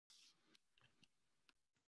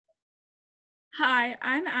Hi,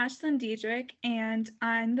 I'm Ashlyn Diederich, and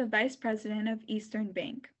I'm the Vice President of Eastern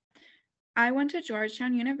Bank. I went to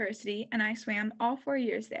Georgetown University and I swam all 4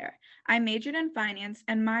 years there. I majored in finance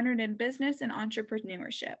and minored in business and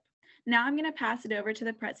entrepreneurship. Now I'm going to pass it over to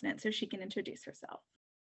the president so she can introduce herself.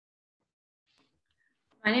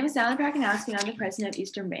 My name is Natalie Prykanowski, and I'm the president of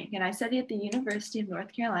Eastern Bank, and I studied at the University of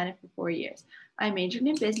North Carolina for 4 years. I majored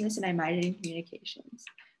in business and I minored in communications.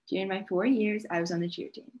 During my 4 years, I was on the cheer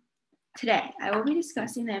team. Today, I will be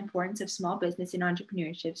discussing the importance of small business and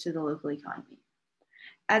entrepreneurship to the local economy,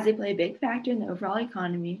 as they play a big factor in the overall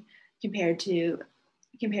economy compared to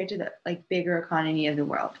the bigger economy of the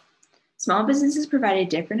world. Small businesses provide a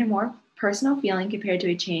different and more personal feeling compared to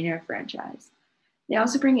a chain or a franchise. They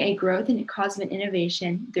also bring a growth and cause of an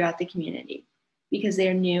innovation throughout the community because they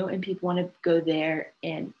are new and people want to go there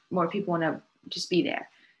and more people want to just be there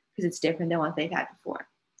because it's different than what they've had before.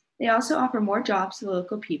 They also offer more jobs to the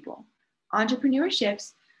local people.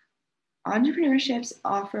 Entrepreneurships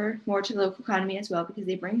offer more to the local economy as well because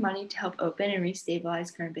they bring money to help open and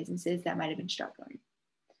restabilize current businesses that might have been struggling.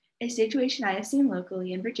 A situation I have seen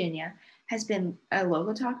locally in Virginia has been a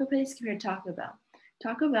local taco place compared to Taco Bell.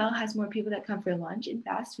 Taco Bell has more people that come for lunch and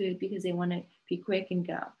fast food because they want to be quick and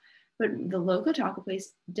go. But the local taco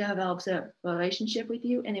place develops a relationship with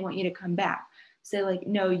you and they want you to come back. So they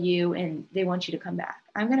know you and they want you to come back.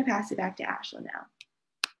 I'm going to pass it back to Ashlyn now.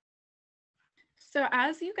 So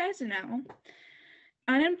as you guys know,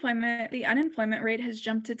 the unemployment rate has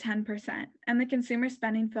jumped to 10% and the consumer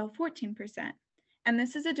spending fell 14%. And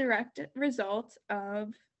this is a direct result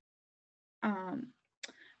of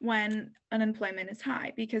when unemployment is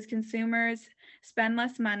high because consumers spend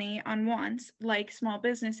less money on wants like small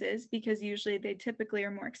businesses because usually they typically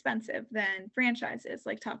are more expensive than franchises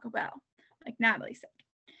like Taco Bell, like Natalie said.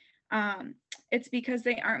 It's because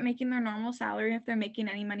they aren't making their normal salary if they're making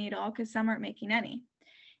any money at all because some aren't making any.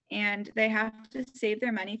 And they have to save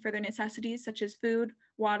their money for their necessities such as food,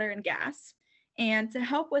 water, and gas. And to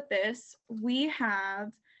help with this, we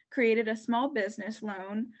have created a small business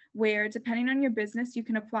loan where depending on your business, you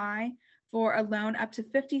can apply for a loan up to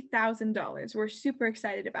 $50,000. We're super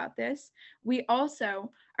excited about this. We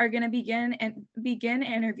also are going to begin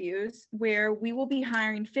interviews where we will be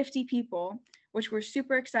hiring 50 people, which we're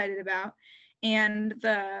super excited about. And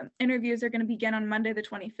the interviews are going to begin on Monday, the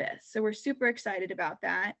 25th. So we're super excited about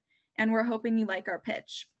that. And we're hoping you like our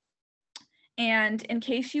pitch. And in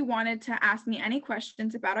case you wanted to ask me any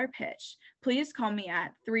questions about our pitch, please call me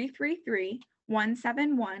at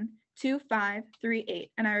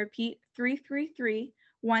 333-171-2538. And I repeat,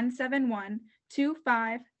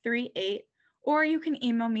 333-171-2538. Or you can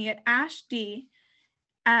email me at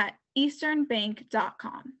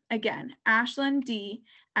ashd@easternbank.com. Again,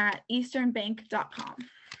 ashlynD@easternbank.com.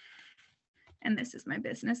 And this is my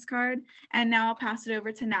business card. And now I'll pass it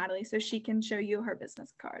over to Natalie so she can show you her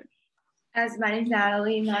business card. As my name is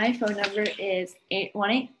Natalie, my phone number is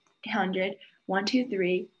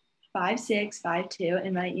 1-800-123-5652,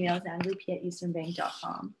 and my email is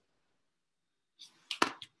nataliep@easternbank.com.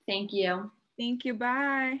 Thank you. Thank you.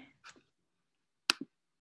 Bye.